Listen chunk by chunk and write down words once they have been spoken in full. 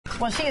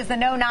Well, she is the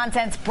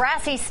no-nonsense,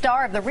 brassy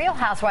star of The Real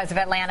Housewives of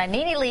Atlanta.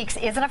 NeNe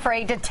Leakes isn't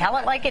afraid to tell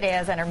it like it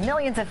is, and her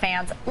millions of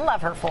fans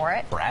love her for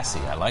it. Brassy,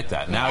 I like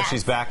that. Now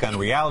she's back on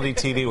reality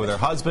TV with her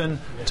husband,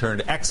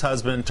 turned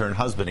ex-husband, turned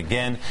husband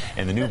again,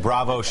 in the new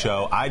Bravo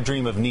show, I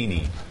Dream of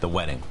Nene, The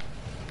Wedding.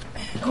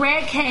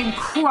 Gregg came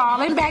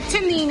crawling back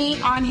to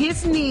NeNe on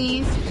his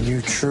knees.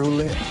 You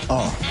truly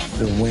are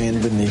the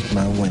wind beneath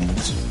my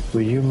wings. Will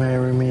you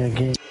marry me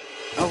again?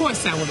 Of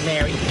course I would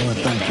marry you. Well,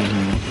 thank you,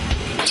 honey.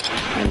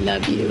 I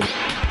love you.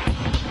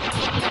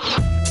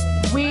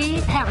 We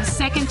have a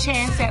second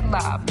chance at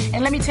love.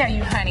 And let me tell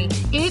you, honey,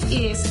 it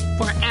is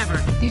forever.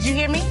 Did you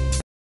hear me?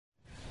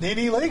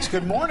 NeNe Leakes,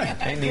 good morning.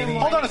 Hey, NeNe.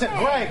 Hold on a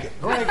second.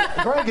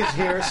 Gregg is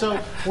here. So,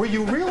 were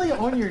you really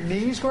on your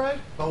knees, Gregg?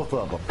 Both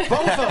of them.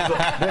 Both of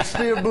them. They're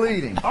still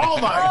bleeding. Oh,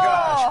 my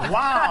gosh.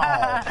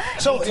 Wow.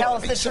 So, tell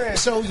us the truth.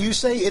 So, you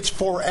say it's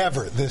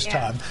forever this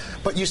time,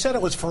 but you said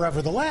it was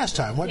forever the last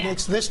time. What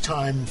makes this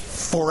time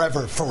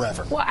forever?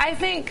 Well, I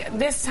think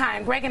this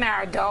time, Gregg and I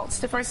are adults.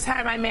 The first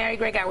time I married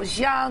Gregg, I was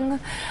young.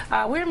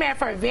 We were married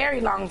for a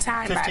very long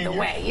time, by the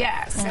way.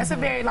 Yes, that's a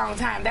very long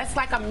time. That's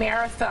like a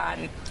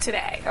marathon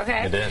today,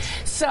 okay? It is.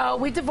 So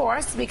we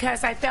divorced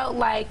because I felt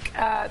like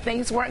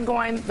things weren't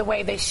going the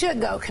way they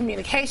should go.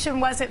 Communication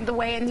wasn't the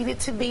way it needed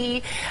to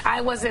be.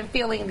 I wasn't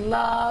feeling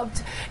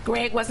loved.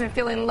 Gregg wasn't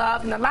feeling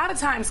loved. And a lot of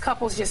times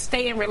couples just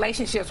stay in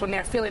relationships when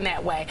they're feeling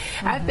that way.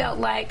 I felt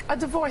like a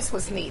divorce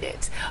was needed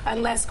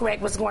unless Gregg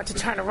was going to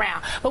turn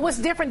around. But what's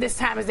different this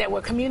time is that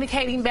we're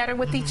communicating better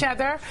with each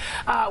other.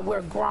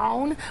 We're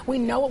grown. We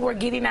know what we're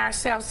getting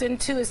ourselves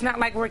into. It's not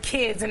like we're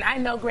kids. And I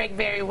know Gregg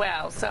very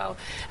well. So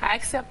I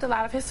accept a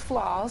lot of his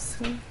flaws.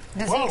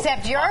 Does he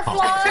accept your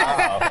flaws?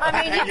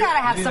 I mean, you gotta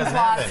have some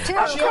flaws too.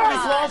 Does she have any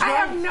flaws, I Gregg?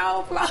 have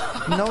no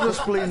flaws.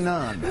 Noticeably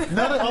none. Good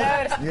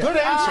answer. Good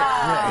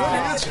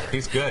answer.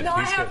 He's good. No, I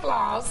He's have good.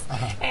 flaws,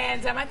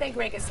 and I think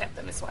Gregg accepts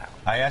them as well.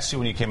 I asked you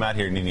when you came out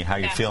here, NeNe, how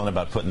you're feeling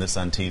about putting this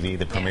on TV.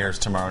 The premiere's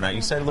tomorrow night.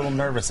 You said a little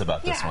nervous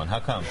about this one. How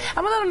come?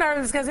 I'm a little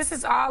nervous because this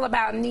is all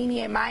about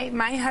NeNe and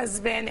my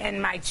husband and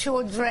my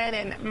children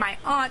and my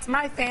aunt,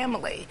 my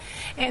family.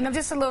 And I'm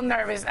just a little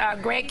nervous.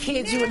 Gregg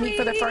kids you with me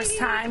for the first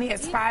time. He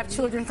has 5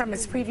 children from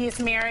his previous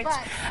marriage.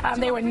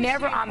 They were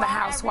never on the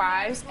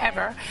Housewives,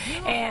 ever.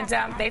 And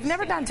they've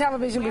never done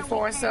television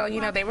before, so,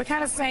 you know, they were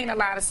kind of saying a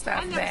lot of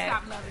stuff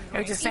that they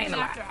were just saying a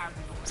lot.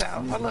 So,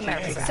 I'm a little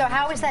nervous. So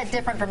how is that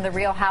different from the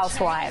Real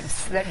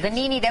Housewives? The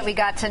NeNe that we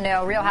got to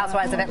know, Real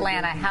Housewives of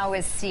Atlanta, how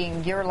is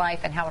seeing your life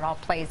and how it all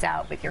plays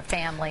out with your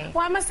family?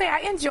 Well, I must say,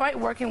 I enjoyed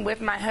working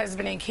with my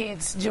husband and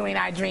kids doing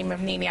I Dream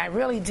of Nene. I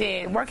really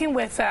did. Working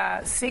with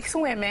 6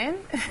 women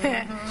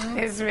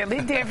is really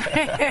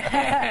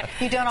different.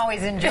 You don't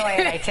always enjoy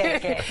it, I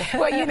take it.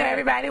 Well, you know,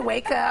 everybody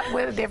wake up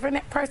with a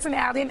different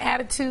personality and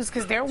attitudes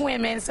because they're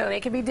women, so they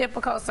can be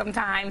difficult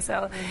sometimes.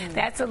 So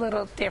that's a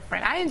little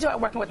different. I enjoy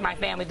working with my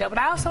family, though, but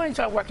I also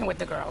enjoy working with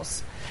the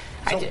girls.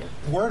 I do.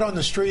 Word on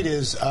the street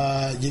is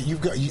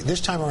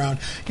this time around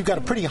you've got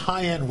a pretty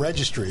high-end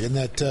registry, and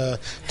that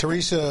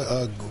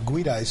Teresa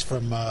Guidice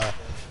from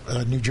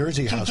New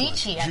Jersey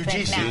Housewives.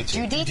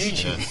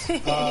 Giudice.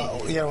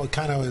 You know,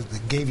 kind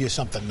of gave you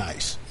something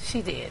nice.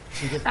 She did.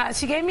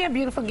 She gave me a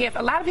beautiful gift.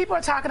 A lot of people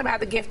are talking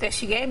about the gift that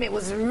she gave me. It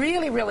was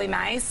really, really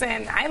nice,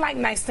 and I like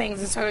nice things,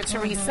 and so did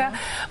Teresa.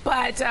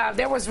 But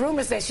there was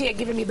rumors that she had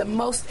given me the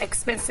most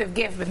expensive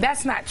gift, but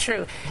that's not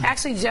true.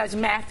 Actually, Judge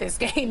Mathis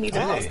gave me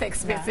the most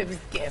expensive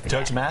gift.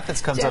 Judge Mathis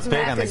comes up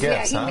big on the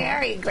gifts, he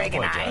married Gregg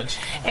and I,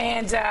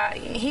 and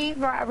he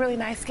brought a really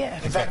nice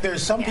gift. In fact,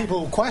 there's some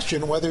people who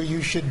question whether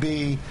you should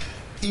be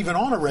even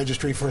on a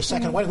registry for a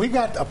second wedding. We've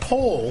got a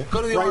poll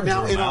right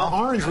now in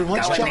our orange room.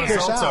 Let's check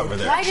this out.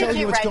 Why did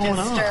you register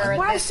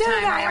Why this should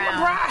time I? I'm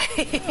a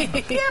around?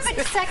 bride. Yeah,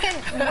 but second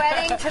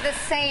wedding to the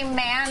same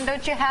man,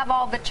 don't you have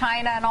all the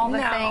china and all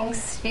the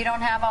things? You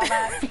don't have all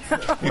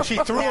that? She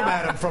threw them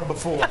at him from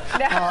before.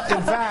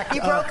 In fact,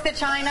 you broke the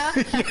china?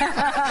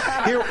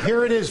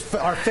 Here it is,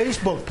 our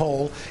Facebook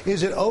poll.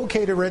 Is it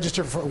okay to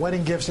register for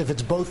wedding gifts if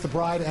it's both the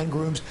bride and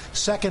groom's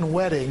second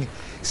wedding?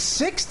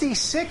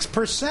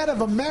 66%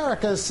 of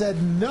America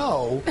said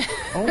no.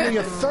 Only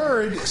a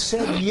third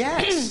said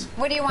yes.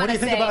 What do you want to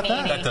think say, about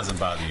NeNe? That doesn't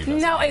bother you,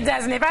 does No, it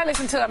doesn't. If I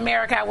listened to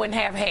America, I wouldn't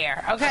have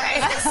hair,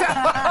 okay?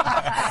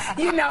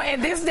 So, you know, in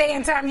this day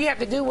and time, you have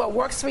to do what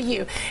works for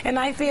you. And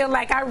I feel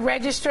like I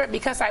registered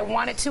because I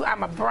wanted to.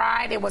 I'm a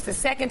bride. It was the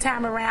second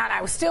time around.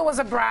 I still was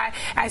a bride.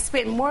 I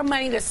spent more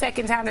money the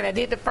second time than I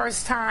did the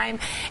first time.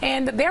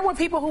 And there were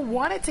people who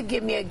wanted to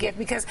give me a gift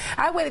because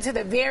I waited to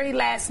the very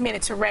last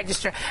minute to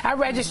register. I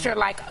registered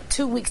like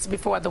 2 weeks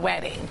before the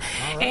wedding.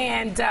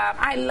 And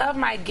I love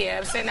my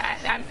gifts, and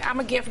I'm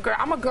a gift girl.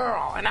 I'm a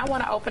girl, and I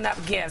want to open up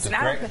gifts. Did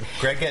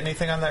Gregg get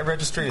anything on that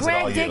registry? Is it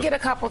all Gregg you? did get a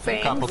couple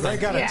things. They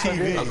got a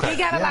TV. He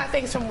got a lot of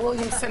things from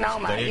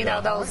Williams-Sonoma. You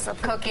know, those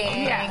cooking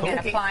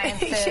and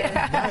appliances.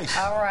 Nice.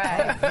 All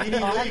right.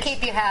 Well, I'll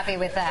keep you happy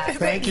with that.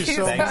 Thank you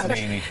so much.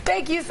 NeNe.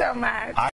 Thank you so much.